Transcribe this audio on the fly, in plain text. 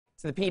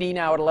So the PD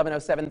now at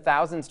 1107.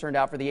 Thousands turned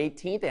out for the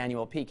 18th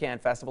annual Pecan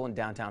Festival in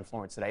downtown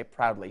Florence today,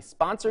 proudly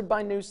sponsored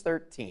by News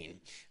 13.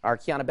 Our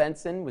Kiana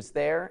Benson was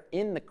there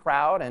in the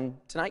crowd and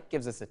tonight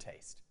gives us a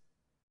taste.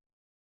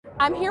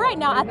 I'm here right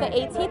now at the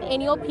 18th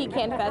annual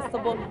Pecan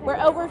Festival,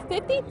 where over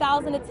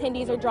 50,000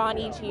 attendees are drawn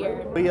each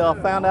year. We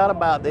found out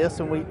about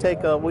this, and we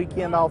take a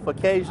weekend off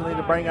occasionally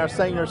to bring our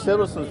senior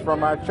citizens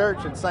from our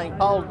church in St.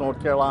 Paul,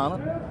 North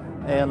Carolina.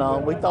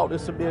 And we thought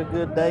this would be a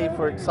good day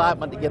for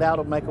excitement to get out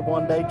and make a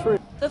one-day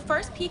trip. The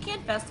first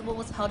Pecan Festival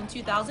was held in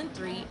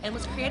 2003 and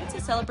was created to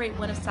celebrate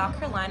one of South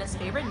Carolina's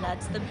favorite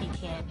nuts, the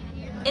pecan.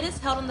 It is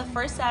held on the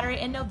first Saturday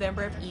in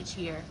November of each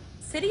year.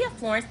 City of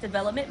Florence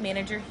Development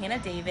Manager Hannah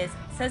Davis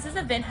says this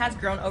event has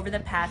grown over the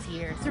past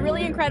years. It's a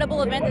really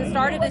incredible event that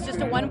started as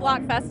just a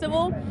one-block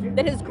festival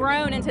that has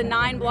grown into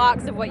 9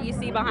 blocks of what you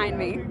see behind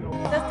me.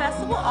 The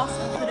festival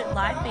also included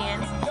live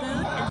bands,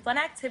 food, and fun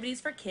activities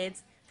for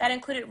kids that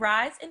included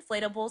rides,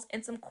 inflatables,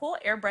 and some cool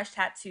airbrush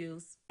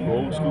tattoos.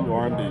 Old school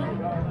R&B,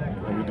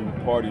 and we do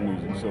party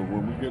music. So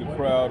when we get a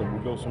crowd or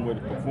we go somewhere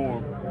to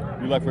perform,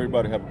 we like for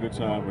everybody to have a good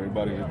time, for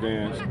everybody to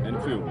dance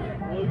and feel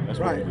good. That's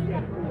right. What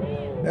we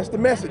do. That's the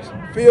message.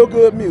 Feel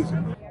good music.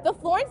 The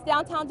Florence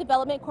Downtown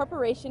Development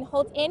Corporation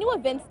holds annual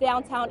events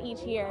downtown each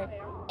year.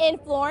 In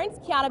Florence,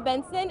 Kiana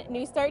Benson,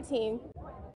 News 13.